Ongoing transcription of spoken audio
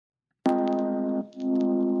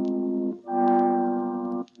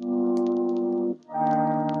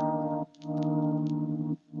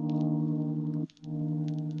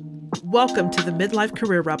Welcome to the Midlife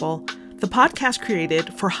Career Rebel, the podcast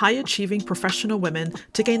created for high-achieving professional women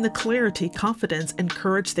to gain the clarity, confidence, and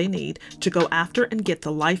courage they need to go after and get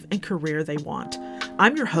the life and career they want.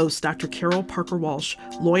 I'm your host, Dr. Carol Parker Walsh,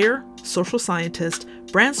 lawyer, social scientist,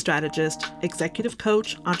 brand strategist, executive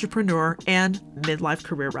coach, entrepreneur, and midlife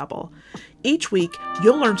career rebel. Each week,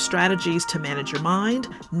 you'll learn strategies to manage your mind,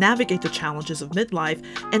 navigate the challenges of midlife,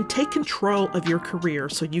 and take control of your career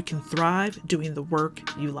so you can thrive doing the work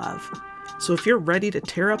you love. So if you're ready to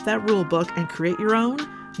tear up that rule book and create your own,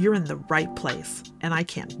 you're in the right place, and I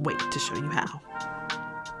can't wait to show you how.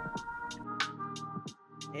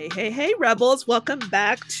 Hey, Rebels. Welcome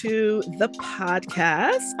back to the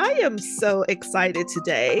podcast. I am so excited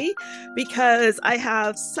today because I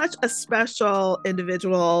have such a special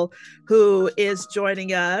individual who is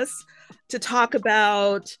joining us to talk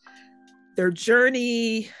about their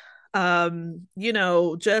journey,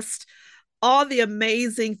 just all the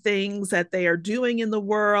amazing things that they are doing in the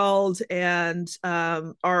world and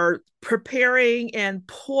are preparing and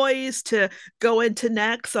poised to go into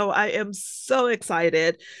next. So I am so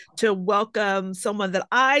excited to welcome someone that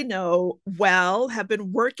I know well, have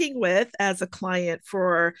been working with as a client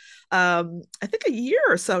for, I think a year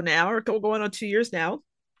or so now, or going on 2 years now.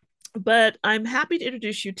 But I'm happy to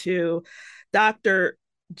introduce you to Dr.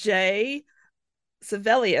 J.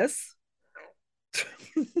 Sevelius.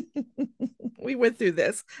 We went through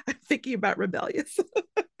this. I'm thinking about rebellious.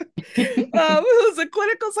 Who's a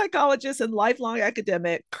clinical psychologist and lifelong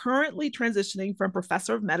academic, currently transitioning from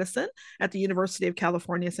professor of medicine at the University of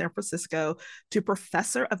California, San Francisco, to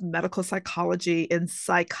professor of medical psychology and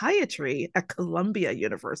psychiatry at Columbia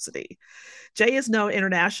University. Jay is known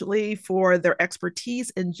internationally for their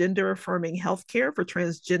expertise in gender-affirming healthcare for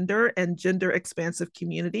transgender and gender-expansive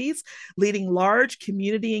communities, leading large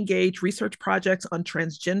community-engaged research projects on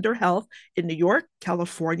transgender health in New York,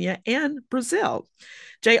 California, and Brazil.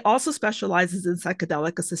 Jay also specializes in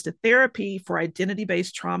psychedelic-assisted therapy for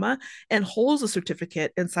identity-based trauma and holds a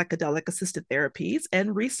certificate in psychedelic-assisted therapies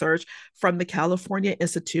and research from the California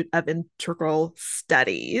Institute of Integral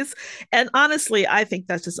Studies. And honestly, I think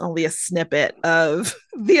that's just only a snippet of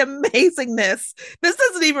the amazingness. This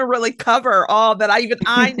doesn't even really cover all that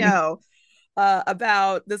I know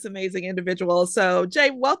about this amazing individual. So,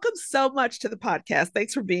 Jay, welcome so much to the podcast.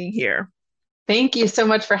 Thanks for being here. Thank you so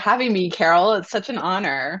much for having me, Carol. It's such an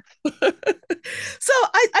honor. So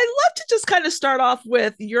I love to just kind of start off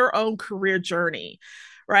with your own career journey,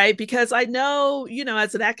 right? Because I know,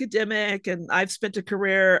 as an academic, and I've spent a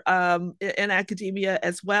career in academia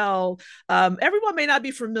as well, everyone may not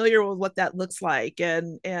be familiar with what that looks like,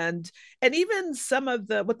 and even some of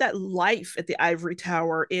what that life at the ivory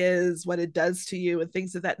tower is, what it does to you, and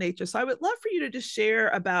things of that nature. So I would love for you to just share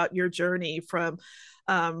about your journey from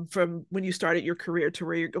when you started your career to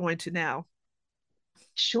where you're going to now.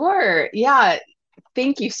 Sure. Yeah.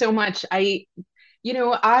 Thank you so much. I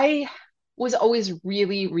was always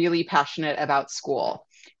really, really passionate about school.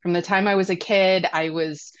 From the time I was a kid, I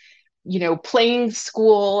was playing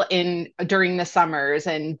school during the summers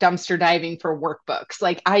and dumpster diving for workbooks.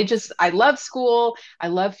 I love school. I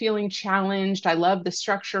love feeling challenged. I love the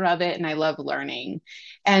structure of it, and I love learning.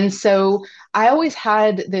 And so I always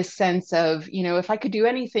had this sense of, if I could do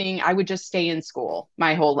anything, I would just stay in school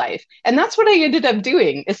my whole life. And that's what I ended up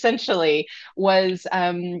doing, essentially, was,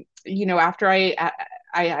 after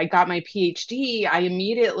I got my PhD, I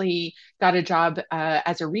immediately got a job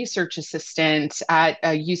as a research assistant at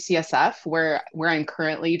UCSF, where I'm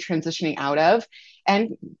currently transitioning out of,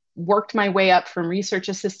 and worked my way up from research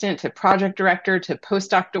assistant to project director to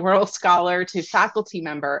postdoctoral scholar to faculty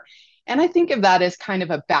member. And I think of that as kind of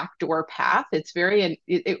a backdoor path.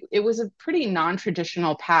 It was a pretty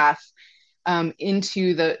non-traditional path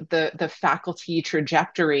into the faculty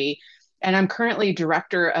trajectory. And I'm currently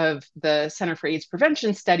director of the Center for AIDS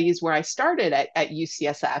Prevention Studies, where I started at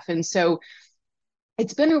UCSF. And so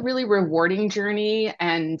it's been a really rewarding journey.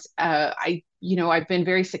 And I've been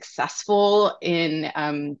very successful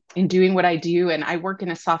in doing what I do. And I work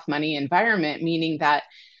in a soft money environment, meaning that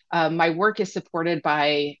my work is supported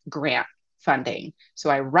by grant funding. So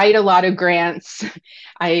I write a lot of grants,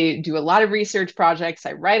 I do a lot of research projects,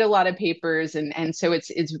 I write a lot of papers, and so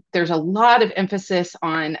there's a lot of emphasis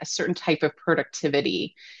on a certain type of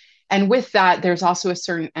productivity. And with that, there's also a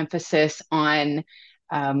certain emphasis on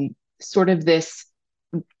sort of this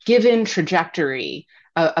given trajectory,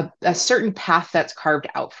 a certain path that's carved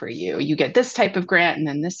out for you. You get this type of grant and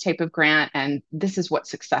then this type of grant, and this is what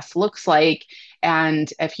success looks like.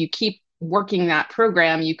 And if you keep working that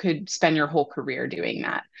program, you could spend your whole career doing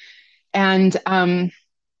that. And,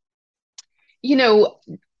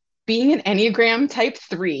 being an Enneagram type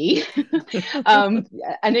 3, um,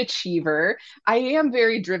 an achiever, I am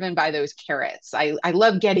very driven by those carrots. I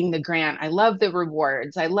love getting the grant. I love the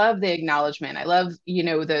rewards. I love the acknowledgement. I love,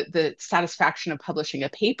 the satisfaction of publishing a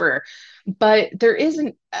paper. But there is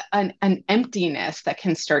an emptiness that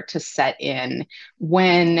can start to set in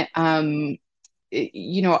when,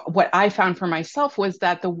 what I found for myself was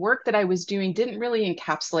that the work that I was doing didn't really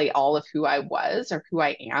encapsulate all of who I was or who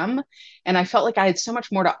I am. And I felt like I had so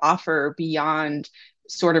much more to offer beyond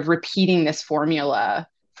sort of repeating this formula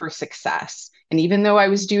for success. And even though I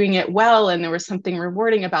was doing it well and there was something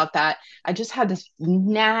rewarding about that, I just had this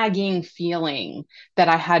nagging feeling that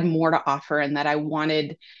I had more to offer and that I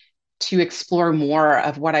wanted to explore more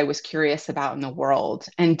of what I was curious about in the world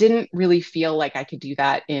and didn't really feel like I could do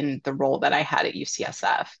that in the role that I had at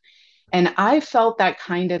UCSF. And I felt that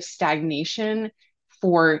kind of stagnation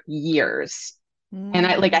for years. And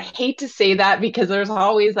I Mm. hate to say that because there's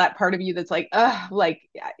always that part of you that's like, I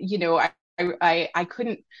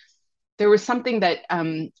couldn't, there was something that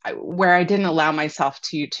where I didn't allow myself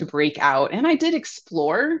to break out, and I did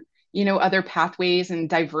explore, other pathways and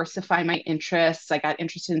diversify my interests. I got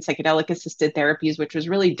interested in psychedelic assisted therapies, which was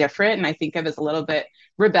really different, and I think of as a little bit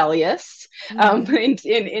rebellious Mm-hmm.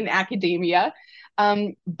 in academia.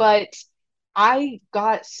 But I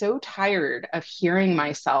got so tired of hearing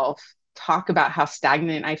myself talk about how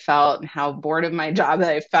stagnant I felt and how bored of my job that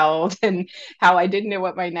I felt and how I didn't know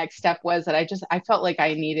what my next step was, that I felt like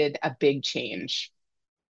I needed a big change.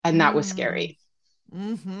 And that was Mm. scary.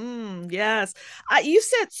 Mm-hmm. Yes. You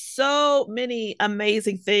said so many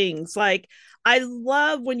amazing things. Like, I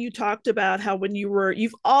love when you talked about how when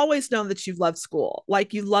you've always known that you love school,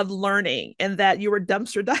 like you love learning, and that you were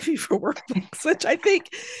dumpster diving for workbooks, which I think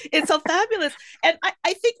is so fabulous. And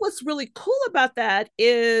I think what's really cool about that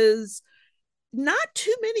is not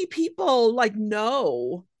too many people like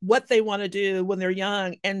know what they want to do when they're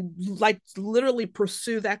young and like literally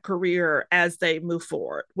pursue that career as they move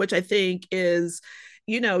forward, which I think is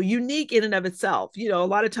unique in and of itself. A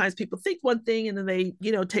lot of times people think one thing and then they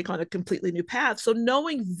take on a completely new path. So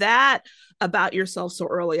knowing that about yourself so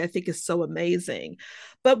early, I think is so amazing.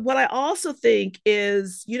 But what I also think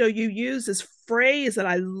is, you use this phrase that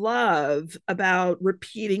I love about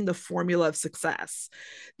repeating the formula of success,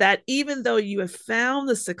 that even though you have found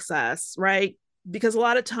the success, right? Because a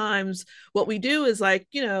lot of times what we do is like,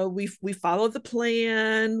 we follow the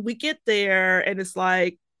plan, we get there, and it's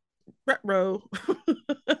like, row,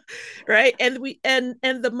 right? And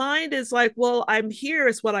the mind is like, well, I'm here,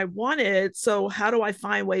 it's what I wanted, so how do I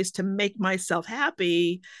find ways to make myself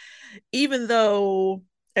happy, even though,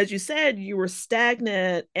 as you said, you were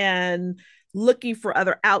stagnant and looking for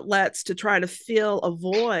other outlets to try to fill a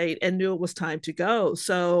void and knew it was time to go.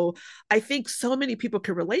 So I think so many people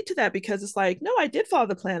can relate to that, because it's like, no, I did follow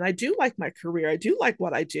the plan. I do like my career. I do like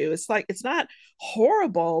what I do. It's like, it's not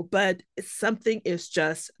horrible, but something is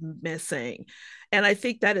just missing. And I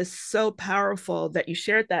think that is so powerful that you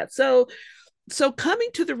shared that. So coming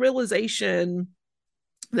to the realization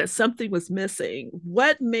that something was missing,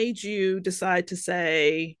 what made you decide to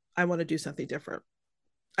say, I want to do something different?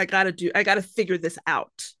 I got to figure this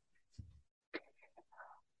out.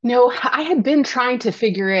 No, I had been trying to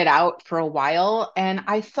figure it out for a while, and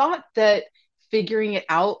I thought that figuring it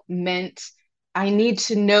out meant I need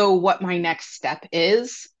to know what my next step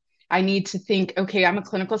is. I need to think, okay, I'm a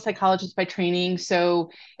clinical psychologist by training. So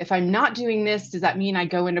if I'm not doing this, does that mean I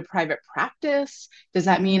go into private practice? Does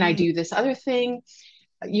that mean I Mm-hmm. do this other thing?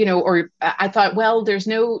 Or I thought, well, there's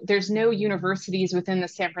no universities within the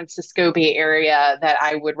San Francisco Bay Area that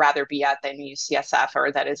I would rather be at than UCSF,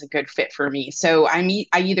 or that is a good fit for me. So I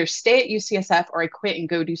either stay at UCSF or I quit and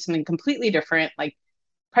go do something completely different, like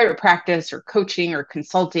private practice or coaching or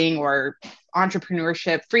consulting or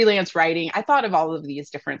entrepreneurship, freelance writing. I thought of all of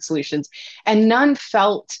these different solutions, and none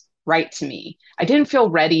felt right to me. I didn't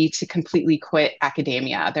feel ready to completely quit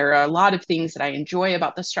academia. There are a lot of things that I enjoy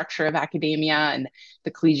about the structure of academia and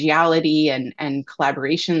the collegiality and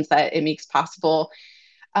collaborations that it makes possible.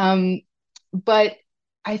 Um, but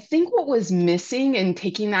I think what was missing in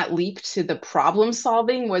taking that leap to the problem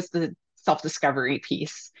solving was the self discovery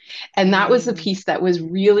piece. And that was the Mm. piece that was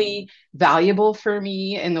really valuable for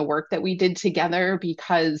me in the work that we did together,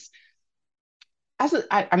 because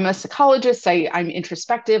I'm a psychologist. I'm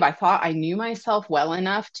introspective. I thought I knew myself well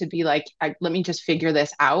enough to be like, let me just figure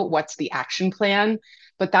this out. What's the action plan?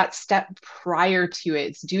 But that step prior to it,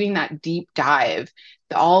 it's doing that deep dive,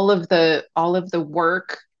 all of the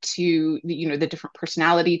work to the different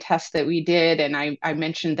personality tests that we did, and I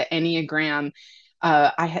mentioned the Enneagram.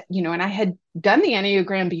 I had, and I had done the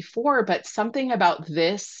Enneagram before, but something about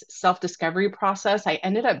this self-discovery process, I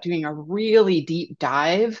ended up doing a really deep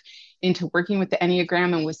dive into working with the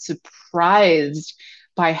Enneagram and was surprised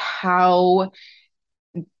by how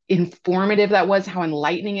informative that was, how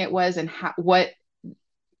enlightening it was, and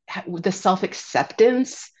the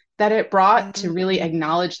self-acceptance that it brought to really Mm-hmm.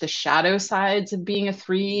 acknowledge the shadow sides of being a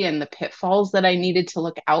three and the pitfalls that I needed to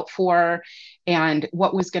look out for, and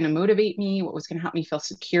what was going to motivate me, what was going to help me feel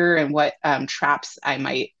secure, and what traps I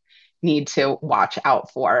might need to watch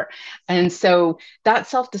out for. And so that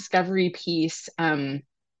self-discovery piece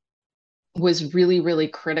was really, really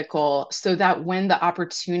critical so that when the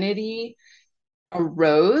opportunity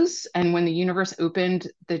arose and when the universe opened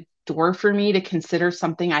the door for me to consider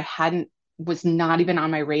something I hadn't was not even on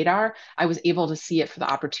my radar, I was able to see it for the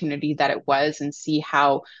opportunity that it was and see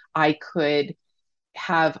how I could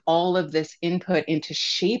have all of this input into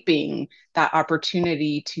shaping that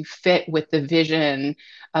opportunity to fit with the vision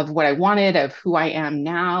of what I wanted, of who I am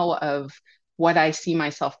now, of what I see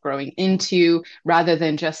myself growing into, rather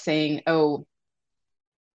than just saying, oh,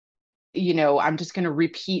 I'm just going to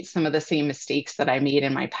repeat some of the same mistakes that I made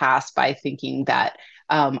in my past by thinking that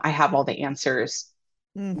I have all the answers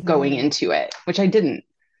going Mm-hmm. into it, which I didn't.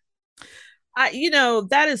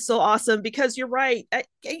 That is so awesome because you're right.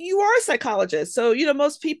 You are a psychologist. So,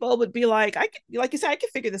 most people would be like, like you said, I can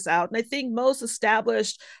figure this out. And I think most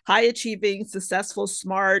established, high achieving, successful,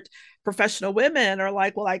 smart, professional women are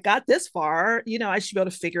like, well, I got this far, I should be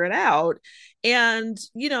able to figure it out. And,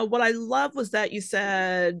 what I love was that you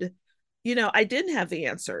said, I didn't have the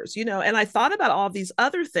answers, and I thought about all these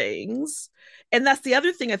other things. And that's the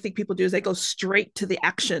other thing I think people do is they go straight to the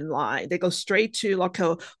action line. They go straight to like,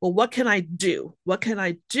 oh, well, what can I do? What can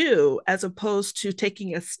I do? As opposed to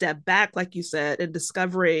taking a step back, like you said, and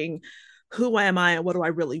discovering who am I and what do I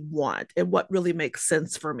really want and what really makes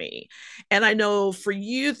sense for me. And I know for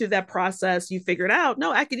you through that process, you figured out,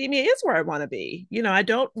 no, academia is where I want to be. I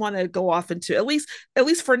don't want to go off into at least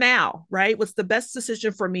for now, right? What's the best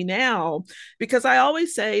decision for me now? Because I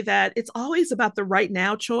always say that it's always about the right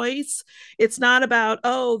now choice. It's not about,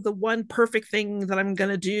 oh, the one perfect thing that I'm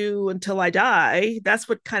going to do until I die. That's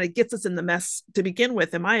what kind of gets us in the mess to begin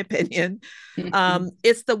with, in my opinion.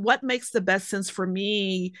 It's the what makes the best sense for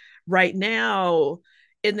me right now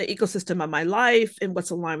in the ecosystem of my life and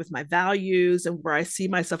what's aligned with my values and where I see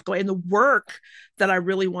myself going and the work that I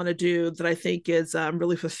really want to do that I think is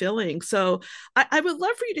really fulfilling. So I would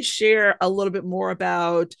love for you to share a little bit more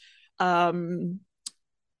about, um,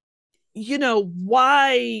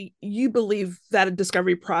 why you believe that a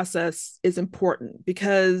discovery process is important.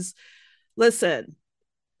 Because listen,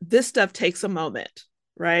 this stuff takes a moment,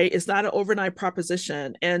 right? It's not an overnight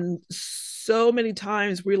proposition. And so many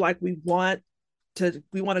times we want to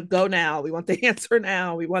go now, we want the answer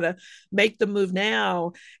now, we want to make the move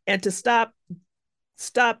now, and to stop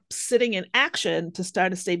sitting in action to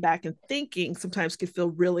start to stay back and thinking sometimes can feel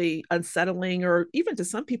really unsettling or even to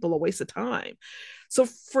some people a waste of time. So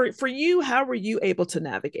for you, how were you able to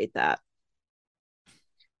navigate that?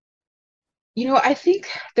 I think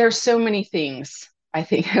there's so many things I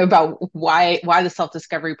think about why the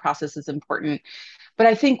self-discovery process is important. But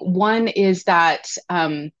I think one is that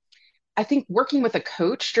I think working with a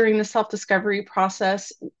coach during the self-discovery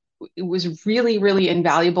process, it was really, really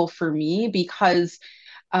invaluable for me because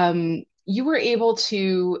you were able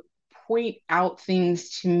to point out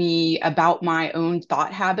things to me about my own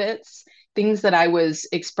thought habits, things that I was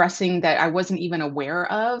expressing that I wasn't even aware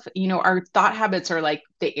of. Our thought habits are like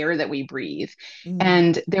the air that we breathe. Mm-hmm.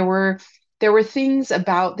 And there were things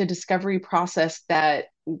about the discovery process that,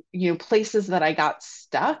 places that I got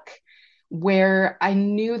stuck where I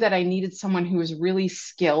knew that I needed someone who was really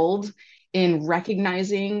skilled in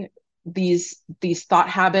recognizing these thought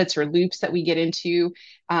habits or loops that we get into,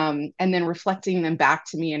 and then reflecting them back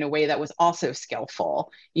to me in a way that was also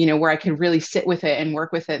skillful, where I could really sit with it and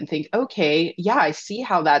work with it and think, okay, yeah, I see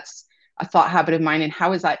how that's a thought habit of mine, and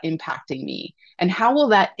how is that impacting me, and how will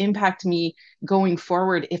that impact me going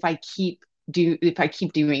forward if I keep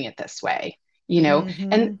doing it this way, and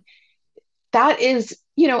Mm-hmm. that is,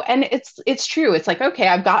 and it's true. It's like, okay,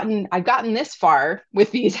 I've gotten this far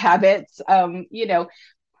with these habits,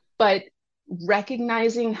 but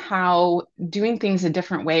recognizing how doing things a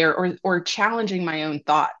different way, or challenging my own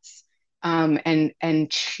thoughts, and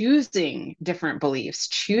choosing different beliefs,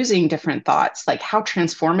 choosing different thoughts, like how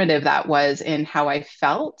transformative that was in how I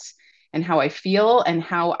felt and how I feel and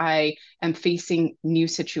how I am facing new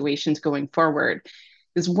situations going forward,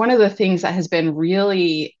 is one of the things that has been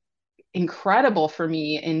really incredible for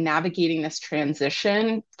me in navigating this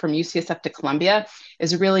transition from UCSF to Columbia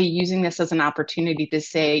is really using this as an opportunity to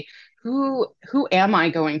say, who am I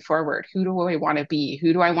going forward? Who do I want to be?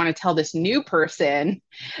 Who do I want to tell this new person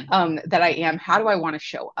that I am? How do I want to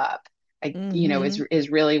show up? Mm-hmm. Is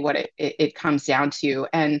really what it comes down to.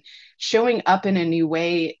 And showing up in a new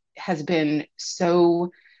way has been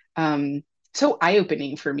so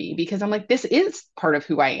eye-opening for me because I'm like, this is part of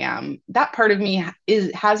who I am. That part of me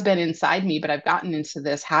has been inside me, but I've gotten into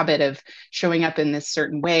this habit of showing up in this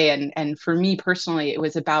certain way. And for me personally, it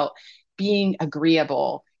was about being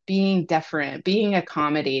agreeable, being different, being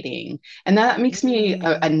accommodating. And that makes me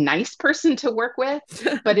a Mm. nice person to work with,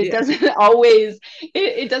 but it Yeah. doesn't always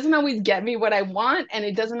it doesn't always get me what I want, and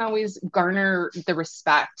it doesn't always garner the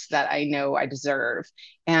respect that I know I deserve.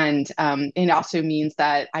 And it also means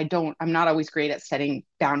that I'm not always great at setting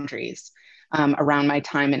boundaries around my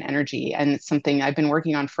time and energy. And it's something I've been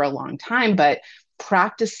working on for a long time, but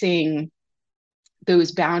practicing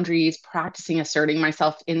those boundaries, practicing asserting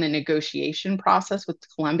myself in the negotiation process with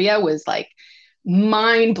Columbia was like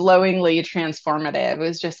mind-blowingly transformative. It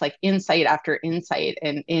was just like insight after insight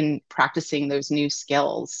in practicing those new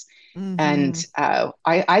skills. And Mm-hmm.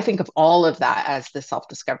 I think of all of that as the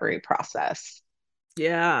self-discovery process.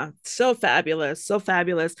 Yeah, so fabulous, so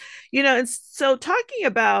fabulous. And so talking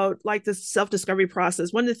about like the self-discovery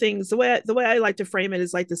process, one of the things, the way I like to frame it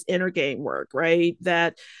is like this inner game work, right?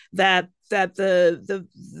 That the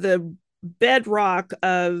bedrock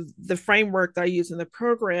of the framework that I use in the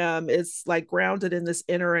program is like grounded in this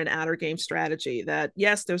inner and outer game strategy. That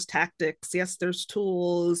yes, there's tactics, yes, there's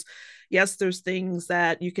tools, yes, there's things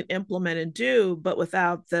that you can implement and do, but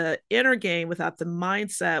without the inner game, without the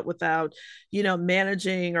mindset, without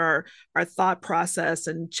managing our thought process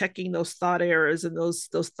and checking those thought errors and those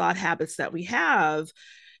thought habits that we have,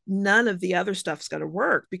 none of the other stuff's going to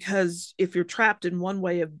work, because if you're trapped in one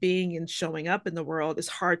way of being and showing up in the world, it's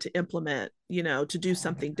hard to implement, to do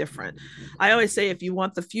something different. I always say, if you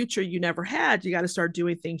want the future you never had, you got to start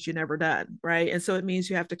doing things you never done, right? And so it means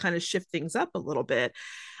you have to kind of shift things up a little bit.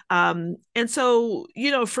 And so,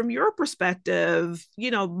 from your perspective,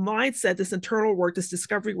 mindset, this internal work, this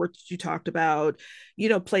discovery work that you talked about,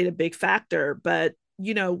 played a big factor. But,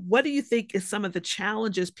 what do you think is some of the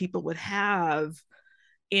challenges people would have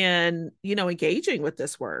in, engaging with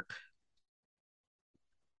this work?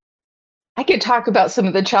 I could talk about some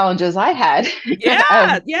of the challenges I had.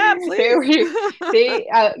 Yeah, yeah, They please.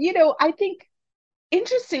 were, I think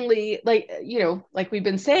interestingly, like we've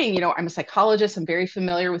been saying, I'm a psychologist. I'm very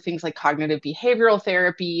familiar with things like cognitive behavioral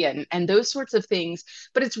therapy and those sorts of things.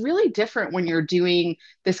 But it's really different when you're doing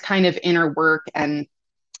this kind of inner work. And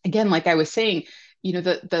again, like I was saying,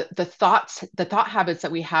 the thought habits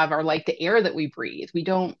that we have are like the air that we breathe. We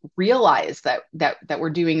don't realize that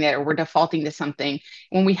we're doing that, or we're defaulting to something.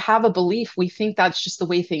 When we have a belief, we think that's just the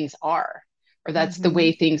way things are, or that's the Mm-hmm.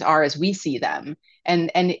 way things are as we see them.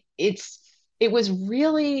 And it was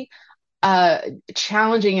really uh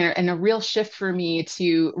challenging and a real shift for me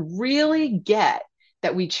to really get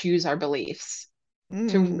that we choose our beliefs.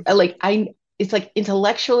 To Mm-hmm. like I It's like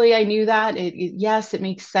intellectually I knew that yes, it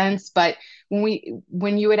makes sense, but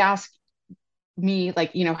when you would ask me,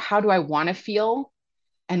 like, how do I want to feel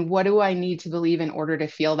and what do I need to believe in order to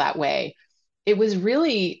feel that way, it was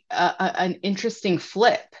really an interesting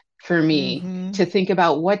flip for me Mm-hmm. to think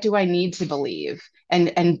about what do I need to believe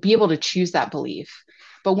and be able to choose that belief.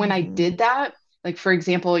 But when I Mm-hmm. did that, like for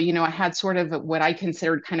example, I had sort of what I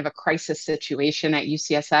considered kind of a crisis situation at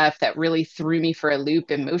UCSF that really threw me for a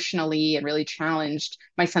loop emotionally and really challenged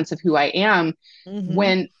my sense of who I am. Mm-hmm.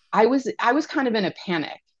 When I was kind of in a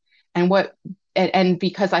panic, and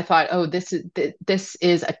because I thought, oh, this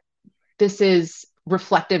is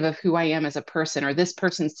reflective of who I am as a person, or this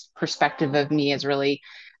person's perspective of me is really,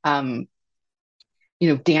 um,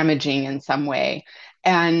 damaging in some way.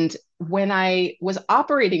 And when I was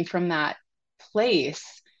operating from that place,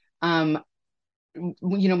 um,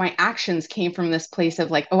 my actions came from this place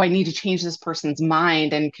of like, oh, I need to change this person's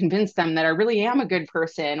mind and convince them that I really am a good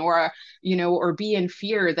person, or be in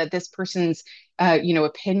fear that this person's,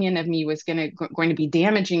 opinion of me was going to be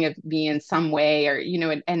damaging of me in some way, or,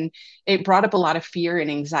 and it brought up a lot of fear and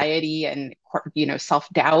anxiety and, self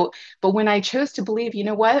doubt. But when I chose to believe,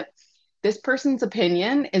 what, this person's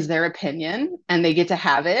opinion is their opinion and they get to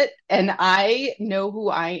have it. And I know who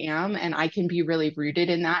I am, and I can be really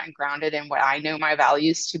rooted in that and grounded in what I know my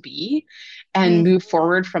values to be and move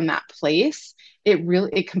forward Mm-hmm. from that place.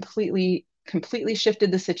 It completely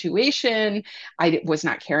shifted the situation. I was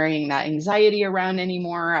not carrying that anxiety around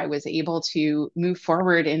anymore. I was able to move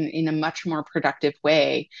forward in a much more productive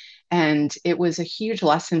way. And it was a huge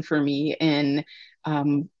lesson for me in,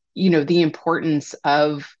 the importance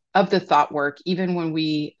of the thought work, even when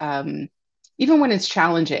it's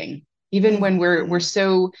challenging, even when we're Mm-hmm.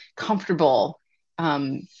 so comfortable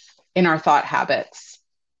um, in our thought habits.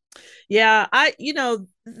 Yeah,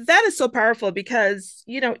 that is so powerful because,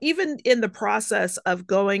 even in the process of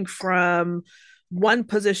going from one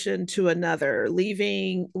position to another,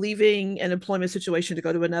 leaving an employment situation to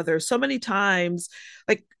go to another, so many times,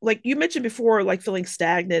 like you mentioned before, like feeling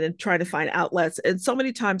stagnant and trying to find outlets. And so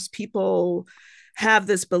many times people have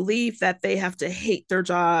this belief that they have to hate their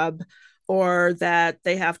job or that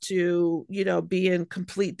they have to, be in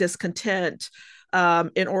complete discontent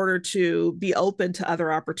in order to be open to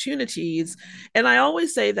other opportunities. And I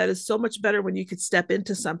always say that it's so much better when you could step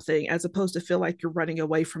into something as opposed to feel like you're running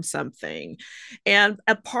away from something. And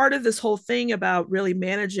a part of this whole thing about really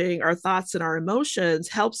managing our thoughts and our emotions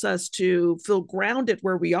helps us to feel grounded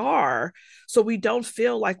where we are. So we don't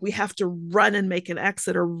feel like we have to run and make an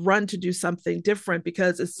exit or run to do something different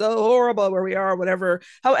because it's so horrible where we are, whatever,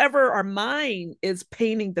 however, our mind is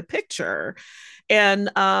painting the picture. And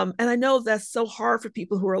I know that's so hard for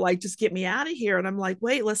people who are like, just get me out of here. And I'm like,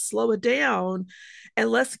 wait, let's slow it down and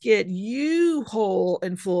let's get you whole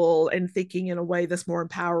and full and thinking in a way that's more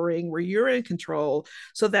empowering, where you're in control,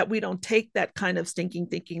 so that we don't take that kind of stinking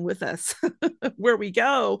thinking with us where we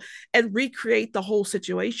go and recreate the whole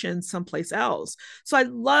situation someplace else. So I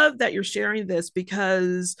love that you're sharing this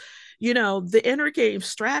because the inner game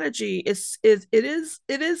strategy is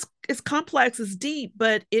it's complex, it's deep,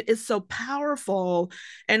 but it is so powerful,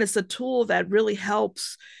 and it's a tool that really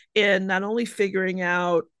helps in not only figuring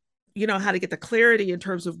out how to get the clarity in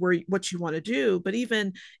terms of what you want to do, but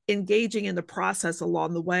even engaging in the process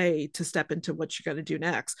along the way to step into what you're going to do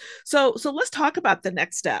next. So let's talk about the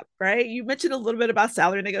next step. Right, you mentioned a little bit about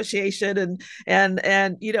salary negotiation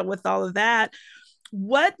and with all of that,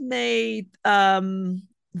 what made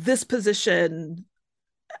this position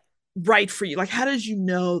right for you? Like, how did you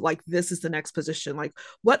know, like, this is the next position? Like,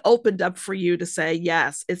 what opened up for you to say,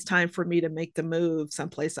 yes, it's time for me to make the move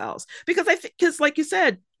someplace else? Because I think, because like you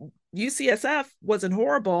said, UCSF wasn't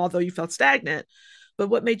horrible, although you felt stagnant. But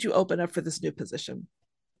what made you open up for this new position?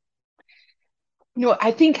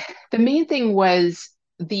 I think the main thing was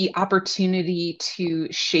the opportunity to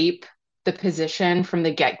shape the position from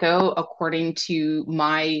the get-go according to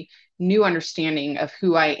my new understanding of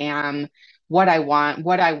who I am, what I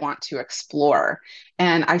want to explore.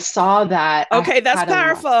 And I saw that I Okay, that's had a lot.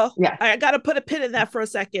 powerful. Yeah. I got to put a pin in that for a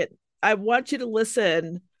second. I want you to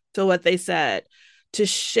listen to what they said, to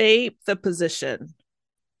shape the position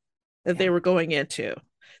that Yeah. they were going into.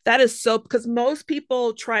 That is so, because most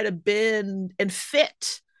people try to bend and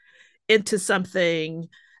fit into something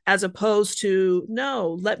as opposed to,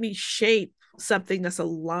 no, let me shape something that's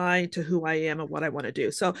aligned to who I am and what I want to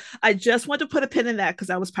do. So I just want to put a pin in that because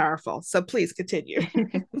that was powerful. So please continue.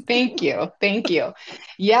 Thank you. Thank you.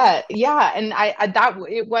 Yeah, yeah. And I that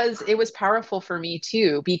it was powerful for me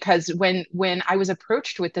too, because when I was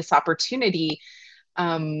approached with this opportunity,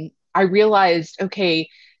 I realized, okay,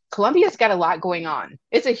 Columbia's got a lot going on.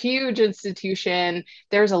 It's a huge institution.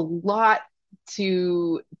 There's a lot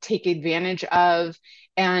to take advantage of.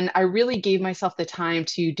 And I really gave myself the time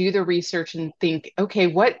to do the research and think, okay,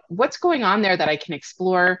 what's going on there that I can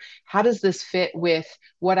explore? How does this fit with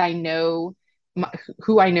what I know,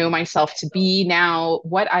 who I know myself to be now,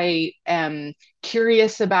 what I am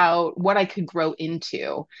curious about, what I could grow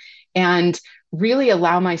into, and really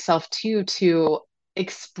allow myself to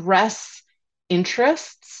express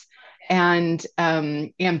interests and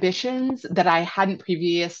ambitions that I hadn't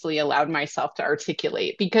previously allowed myself to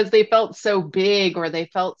articulate because they felt so big, or they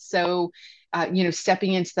felt so,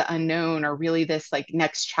 stepping into the unknown, or really this like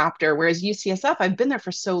next chapter. Whereas UCSF, I've been there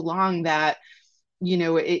for so long that,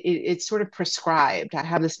 it's sort of prescribed. I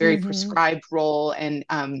have this very Mm-hmm. prescribed role. And,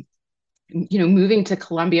 moving to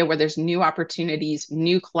Columbia where there's new opportunities,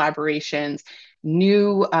 new collaborations,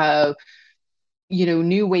 new,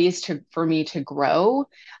 new ways for me to grow.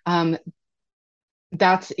 Um,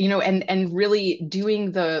 that's, and really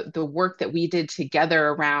doing the work that we did together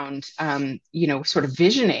around, sort of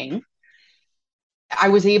visioning. I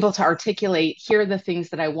was able to articulate, here are the things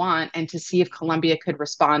that I want, and to see if Columbia could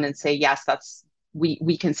respond and say, yes,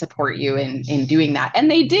 we can support you in doing that.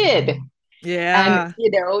 And they did. And,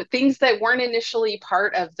 Yeah. things that weren't initially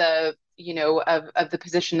part of the, of the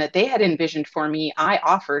position that they had envisioned for me, I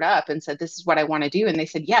offered up and said, this is what I want to do. And they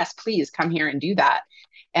said, yes, please come here and do that.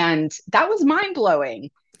 And that was mind blowing.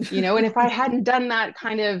 And if I hadn't done that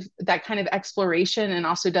kind of exploration, and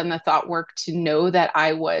also done the thought work to know that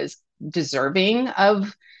I was deserving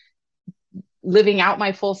of living out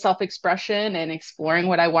my full self-expression and exploring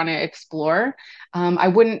what I want to explore, I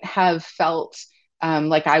wouldn't have felt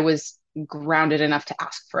like I was grounded enough to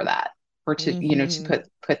ask for that, or to, to Mm-hmm.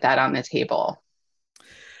 put that on the table.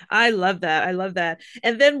 I love that. I love that.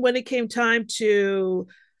 And then when it came time to,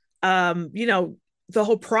 you know, the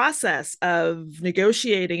whole process of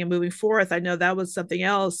negotiating and moving forth, I know that was something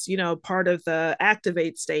else, you know, part of the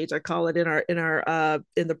activate stage, I call it, in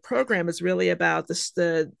the program, is really about this,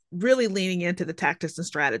 the really leaning into the tactics and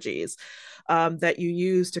strategies that you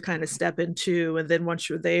use to kind of step into. And then once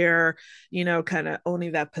you're there, you know, kind of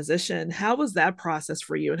owning that position. How was that process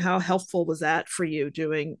for you, and how helpful was that for you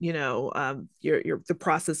doing, you know, the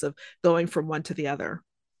process of going from one to the other?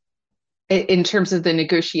 In terms of the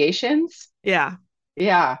negotiations. Yeah.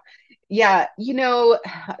 Yeah. Yeah.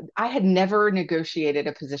 I had never negotiated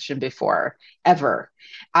a position before, ever.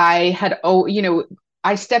 I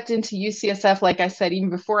stepped into UCSF, like I said, even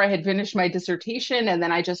before I had finished my dissertation. And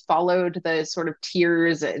then I just followed the sort of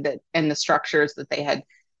tiers and the structures that they had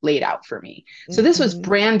laid out for me. So this was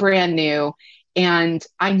Mm-hmm. brand new. And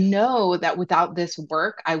I know that without this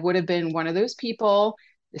work, I would have been one of those people,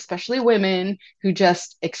 especially women, who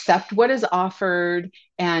just accept what is offered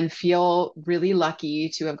and feel really lucky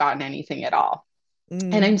to have gotten anything at all.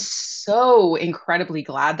 And I'm Mm, so incredibly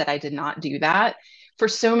glad that I did not do that for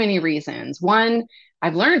so many reasons. One,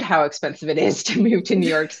 I've learned how expensive it is to move to New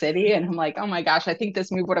York City. And I'm like, oh my gosh, I think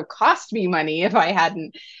this move would have cost me money if I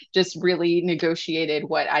hadn't just really negotiated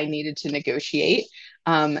what I needed to negotiate,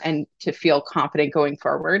 and to feel confident going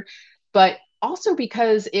forward. But also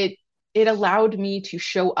because it allowed me to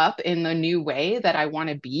show up in the new way that I want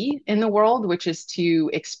to be in the world, which is to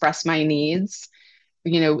express my needs,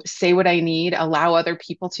 say what I need, allow other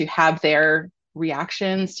people to have their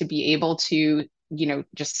reactions, to be able to,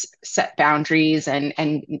 just set boundaries and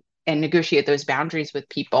negotiate those boundaries with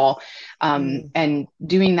people. mm, And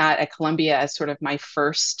doing that at Columbia as sort of my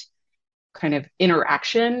first kind of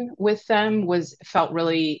interaction with them was felt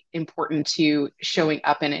really important to showing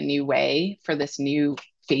up in a new way for this new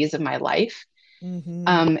phase of my life.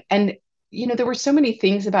 mm-hmm. And there were so many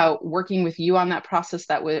things about working with you on that process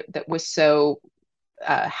that was so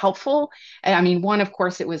helpful. And I mean, one, of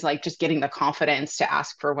course, it was like just getting the confidence to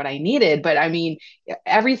ask for what I needed. But I mean,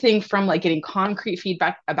 everything from like getting concrete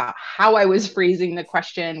feedback about how I was phrasing the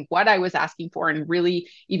question, what I was asking for, and really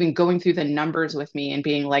even going through the numbers with me and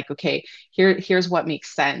being like, okay, here's what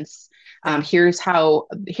makes sense. Yeah. Here's how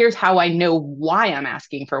I know why I'm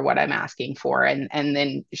asking for what I'm asking for, and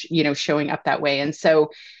then showing up that way. And so,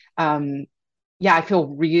 um, yeah, I feel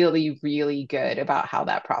really, really good about how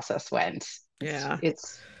that process went. It's Yeah.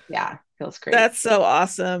 it's yeah, feels great. That's so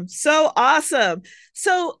awesome. So awesome.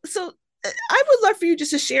 I would love for you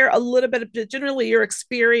just to share a little bit of generally your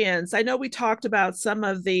experience. I know we talked about some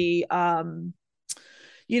of the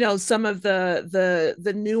you know, some of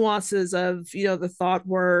the nuances of, you know, the thought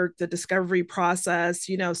work, the discovery process,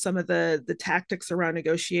 you know, some of the tactics around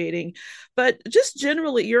negotiating, but just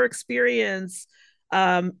generally your experience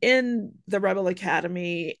in the Rebel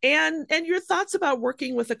Academy, and your thoughts about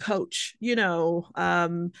working with a coach. You know, I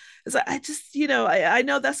just, you know, I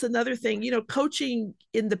know that's another thing. You know, coaching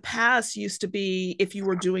in the past used to be if you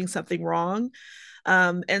were doing something wrong,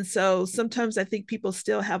 and so sometimes I think people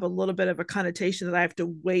still have a little bit of a connotation that I have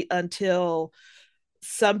to wait until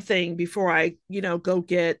something before I, you know, go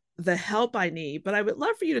get the help I need. But I would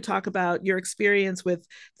love for you to talk about your experience with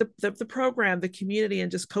the program, the community,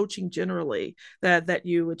 and just coaching generally that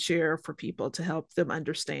you would share for people to help them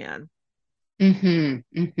understand. Yeah,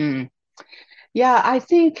 I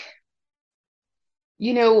think,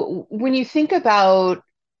 when you think about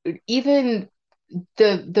even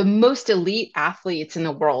the most elite athletes in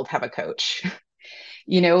the world have a coach.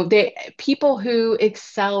 They people who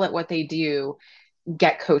excel at what they do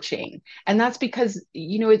get coaching. And that's because,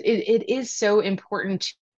 it is so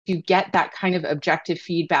important to get that kind of objective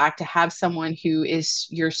feedback, to have someone who is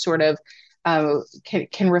your sort of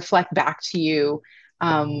can reflect back to you,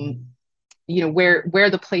 where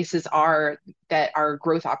the places are that are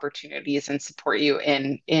growth opportunities, and support you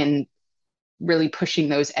in really pushing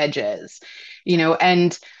those edges.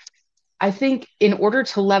 And I think in order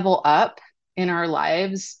to level up in our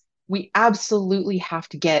lives, we absolutely have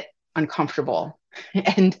to get uncomfortable.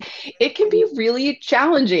 And it can be really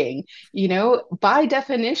challenging. By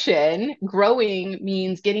definition, growing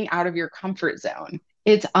means getting out of your comfort zone.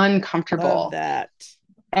 It's Love uncomfortable. that. To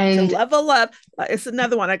And level up, it's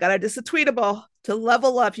another one. I got it. Just a tweetable. To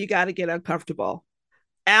level up, you got to get uncomfortable.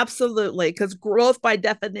 Absolutely. Because growth by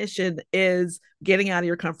definition is getting out of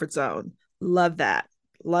your comfort zone. Love that.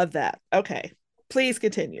 Love that. Okay. Please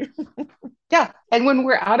continue. Yeah. And when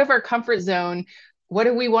we're out of our comfort zone, what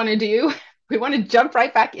do we want to do? We want to jump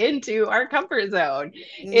right back into our comfort zone.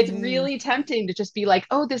 It's Mm-hmm. really tempting to just be like,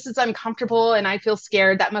 oh, this is uncomfortable and I feel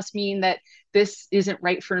scared. That must mean that this isn't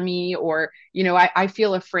right for me. Or, I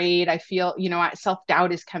feel afraid. I feel,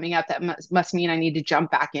 self-doubt is coming up. That must mean I need to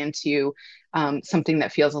jump back into something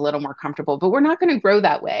that feels a little more comfortable. But we're not going to grow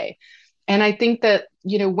that way. And I think that,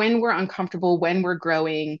 when we're uncomfortable, when we're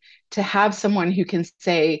growing, to have someone who can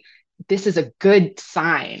say, this is a good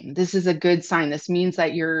sign. This is a good sign. This means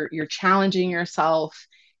that you're challenging yourself,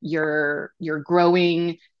 you're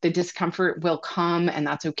growing. The discomfort will come, and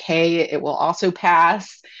that's okay. It will also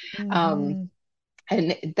pass. Um,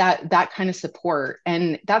 Mm-hmm. and that kind of support,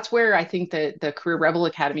 and that's where I think the Career Rebel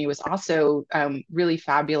Academy was also really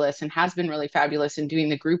fabulous, and has been really fabulous in doing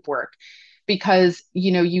the group work, because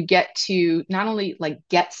you get to not only like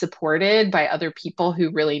get supported by other people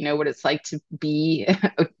who really know what it's like to be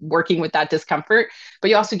working with that discomfort, but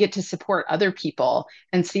you also get to support other people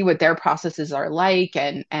and see what their processes are like,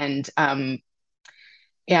 and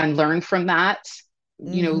learn from that,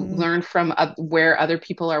 Mm-hmm. learn from where other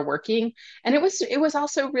people are working. And it was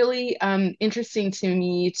also really interesting to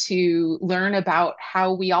me to learn about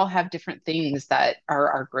how we all have different things that are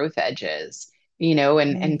our growth edges,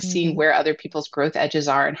 and seeing Mm-hmm. where other people's growth edges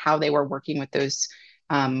are and how they were working with those.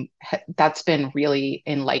 That's been really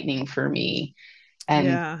enlightening for me. And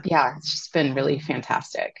Yeah. yeah, it's just been really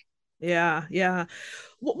fantastic. Yeah. Yeah.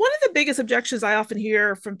 One of the biggest objections I often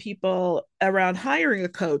hear from people around hiring a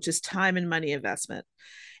coach is time and money investment.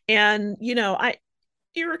 And,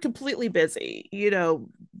 you're completely busy,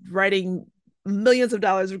 writing millions of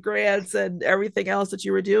dollars of grants and everything else that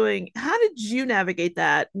you were doing. How did you navigate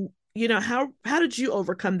that? How did you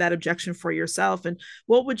overcome that objection for yourself? And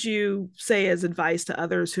what would you say as advice to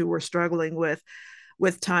others who were struggling with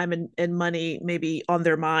time and money maybe on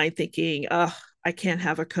their mind, thinking, oh, I can't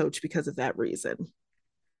have a coach because of that reason?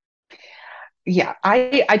 Yeah,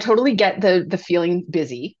 I totally get the feeling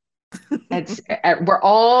busy.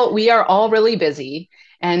 We are all really busy,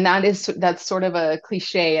 and that's sort of a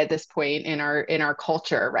cliche at this point in our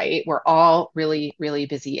culture, right? We're all really really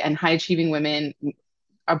busy, and high achieving women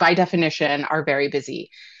are by definition are very busy.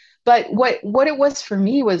 But what it was for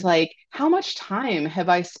me was like, how much time have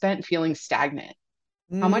I spent feeling stagnant?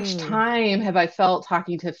 How much Mm, time have I felt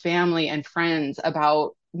talking to family and friends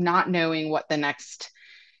about not knowing what the next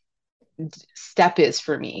step is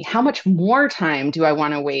for me? How much more time do I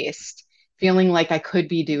want to waste feeling like I could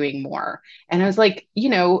be doing more? And I was like,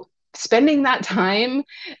 spending that time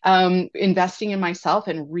investing in myself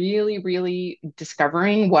and really, really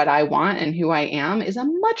discovering what I want and who I am is a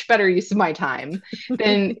much better use of my time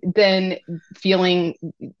than feeling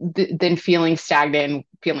than feeling stagnant,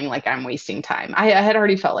 feeling like I'm wasting time. I had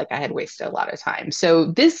already felt like I had wasted a lot of time. So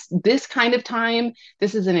this kind of time,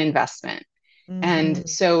 this is an investment. And mm-hmm,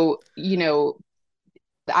 so,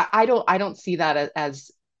 I don't see that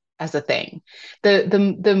as a thing.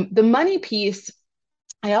 The money piece,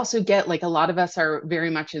 I also get like a lot of us are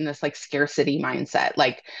very much in this like scarcity mindset,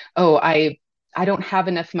 like, oh, I don't have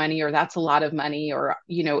enough money, or that's a lot of money, or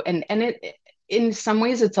and it in some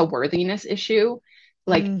ways it's a worthiness issue.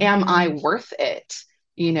 Like, am I mm-hmm. worth it?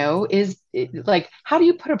 Is it, like, how do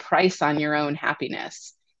you put a price on your own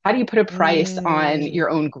happiness? How do you put a price on Mm, your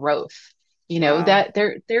own growth? wow. That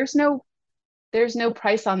there's no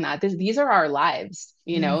price on that. These are our lives.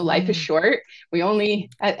 Life is Mm-hmm, short. We only,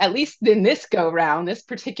 at least in this go round, this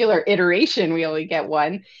particular iteration, we only get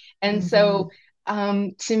one. And mm-hmm, so,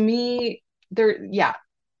 to me, yeah,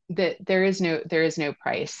 there is no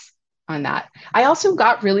price on that. I also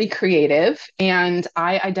got really creative, and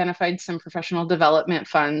I identified some professional development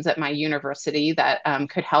funds at my university that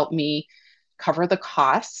could help me cover the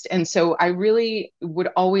cost. And so I really would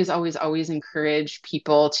always, always, always encourage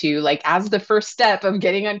people to, like, as the first step of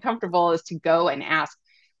getting uncomfortable, is to go and ask,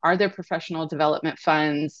 are there professional development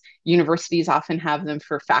funds? Universities often have them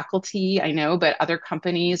for faculty, I know, but other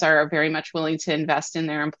companies are very much willing to invest in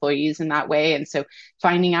their employees in that way. And so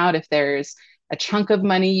finding out if there's a chunk of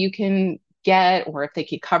money you can get, or if they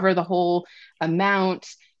could cover the whole amount.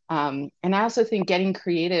 And I also think getting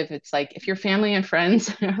creative, it's like, if your family and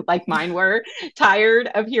friends, like mine were, tired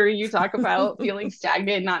of hearing you talk about feeling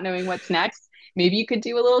stagnant, not knowing what's next, maybe you could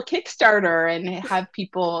do a little Kickstarter and have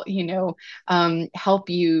people, help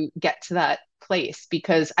you get to that place.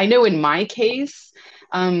 Because I know in my case,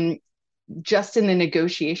 just in the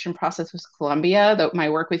negotiation process with Columbia, that my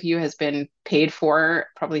work with you has been paid for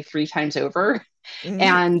probably 3 times over, mm-hmm.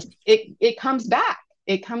 and it comes back.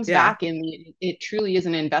 It comes Yeah. back, and it truly is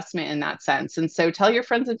an investment in that sense. And so tell your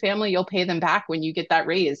friends and family you'll pay them back when you get that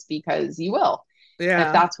raise, because you will. if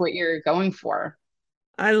Yeah. that's what you're going for.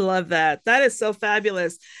 I love that. That is so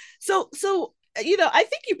fabulous. So, I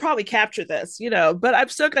think you probably captured this, but I'm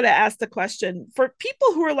still going to ask the question for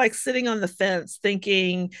people who are like sitting on the fence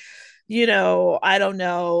thinking, I don't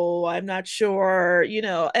know, I'm not sure,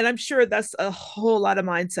 and I'm sure that's a whole lot of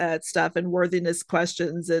mindset stuff and worthiness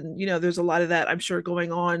questions. And, there's a lot of that I'm sure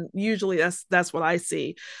going on. Usually that's what I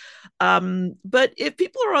see. But if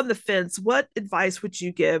people are on the fence, what advice would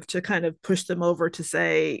you give to kind of push them over to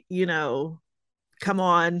say, come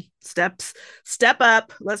on, step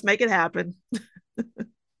up, let's make it happen?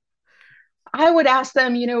 I would ask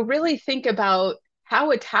them, really think about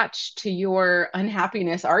how attached to your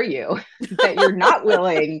unhappiness are you that you're not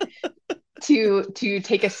willing to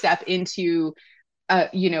take a step into a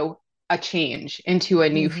change, into a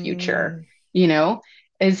new future. Mm-hmm. You know,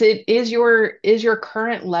 is your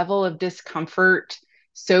current level of discomfort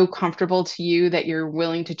so comfortable to you that you're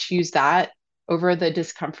willing to choose that over the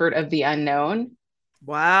discomfort of the unknown?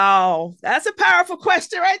 Wow, that's a powerful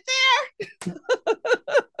question right there.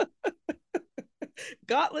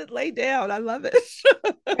 Gauntlet laid down. I love it.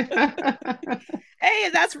 Hey,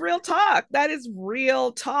 and that's real talk. That is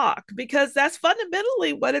real talk because that's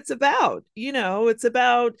fundamentally what it's about. It's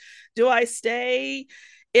about, do I stay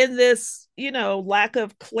in this, lack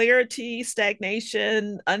of clarity,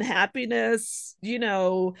 stagnation, unhappiness,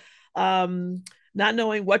 um, not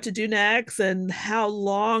knowing what to do next, and how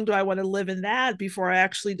long do I want to live in that before I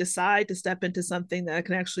actually decide to step into something that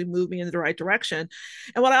can actually move me in the right direction.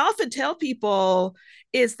 And what I often tell people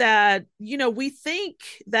is that, we think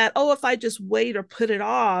that, oh, if I just wait or put it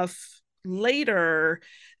off later,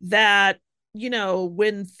 that,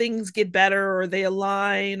 when things get better or they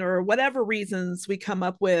align or whatever reasons we come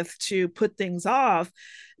up with to put things off,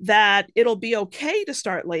 that it'll be okay to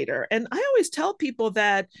start later. And I always tell people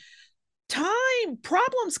that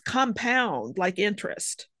problems compound like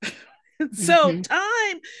interest. So Mhm.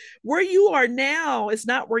 time where you are now is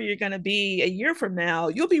not where you're going to be a year from now.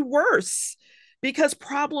 You'll be worse because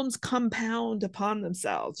problems compound upon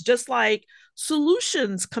themselves, just like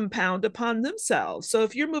solutions compound upon themselves. So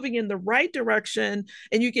if you're moving in the right direction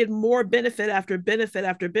and you get more benefit after benefit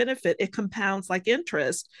after benefit, it compounds like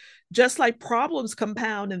interest, just like problems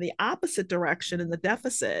compound in the opposite direction in the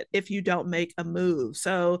deficit if you don't make a move.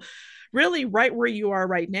 So really, right where you are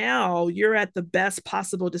right now, you're at the best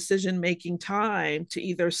possible decision making time to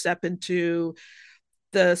either step into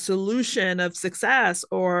the solution of success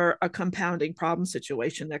or a compounding problem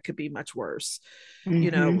situation that could be much worse,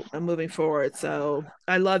 Mhm. moving forward. So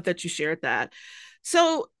I love that you shared that.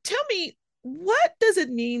 So tell me, what does it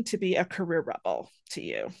mean to be a career rebel to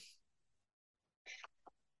you?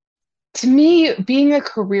 To me, being a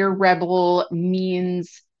career rebel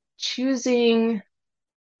means choosing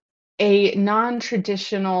a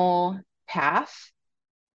non-traditional path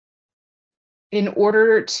in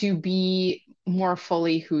order to be more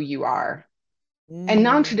fully who you are. And Mm,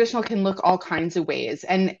 non-traditional can look all kinds of ways.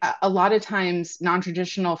 And a lot of times,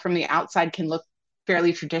 non-traditional from the outside can look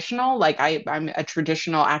fairly traditional. Like I'm a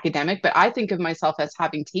traditional academic, but I think of myself as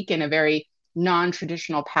having taken a very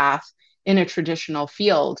non-traditional path in a traditional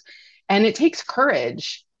field. And it takes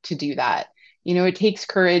courage to do that. It takes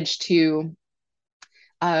courage to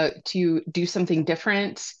do something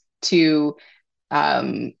different, to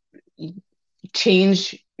um,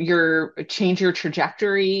 change your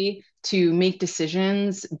trajectory, to make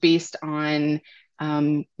decisions based on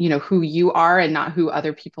who you are and not who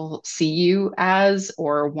other people see you as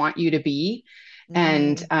or want you to be.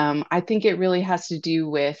 And mm, I think it really has to do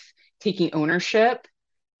with taking ownership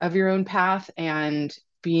of your own path and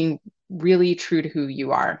being really true to who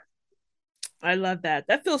you are. I love that.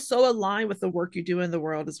 That feels so aligned with the work you do in the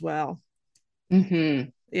world as well. Hmm.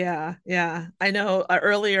 Yeah, yeah. I know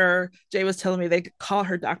earlier Jay was telling me they call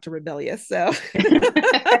her Dr. Rebellious. So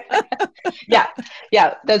Yeah,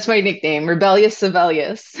 yeah, that's my nickname, Rebellious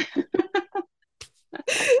Sevelius. I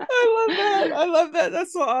love that. I love that.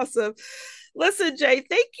 That's so awesome. Listen, Jay,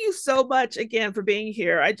 thank you so much again for being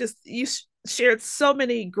here. You shared so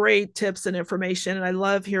many great tips and information, and I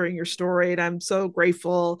love hearing your story. And I'm so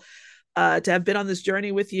grateful to have been on this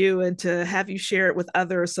journey with you and to have you share it with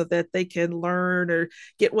others so that they can learn or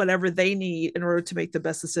get whatever they need in order to make the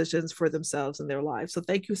best decisions for themselves and their lives. So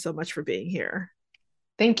thank you so much for being here.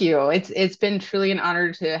 Thank you. It's been truly an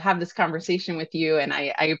honor to have this conversation with you, and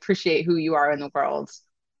I appreciate who you are in the world.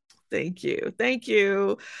 Thank you. Thank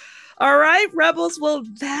you. All right, Rebels. Well,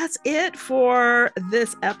 that's it for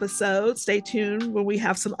this episode. Stay tuned when we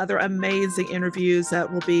have some other amazing interviews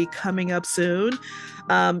that will be coming up soon.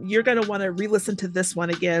 You're going to want to re-listen to this one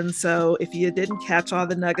again. So if you didn't catch all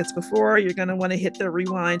the nuggets before, you're going to want to hit the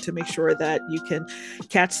rewind to make sure that you can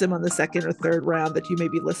catch them on the second or third round, that you may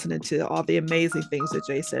be listening to all the amazing things that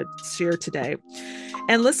Jay said shared today.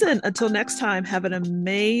 And listen, until next time, have an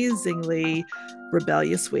amazingly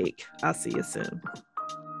rebellious week. I'll see you soon.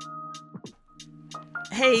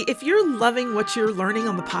 Hey, if you're loving what you're learning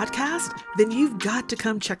on the podcast, then you've got to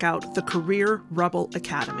come check out the Career Rebel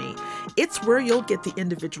Academy. It's where you'll get the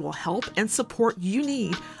individual help and support you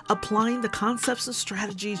need, applying the concepts and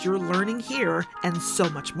strategies you're learning here, and so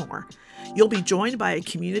much more. You'll be joined by a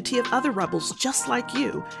community of other rebels just like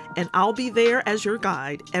you, and I'll be there as your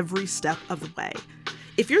guide every step of the way.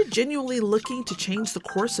 If you're genuinely looking to change the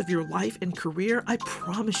course of your life and career, I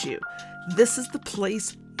promise you, this is the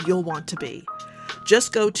place you'll want to be.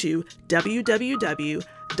 Just go to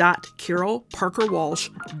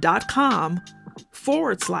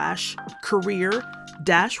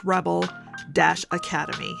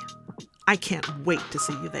www.carolparkerwalsh.com/career-rebel-academy. I can't wait to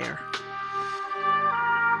see you there.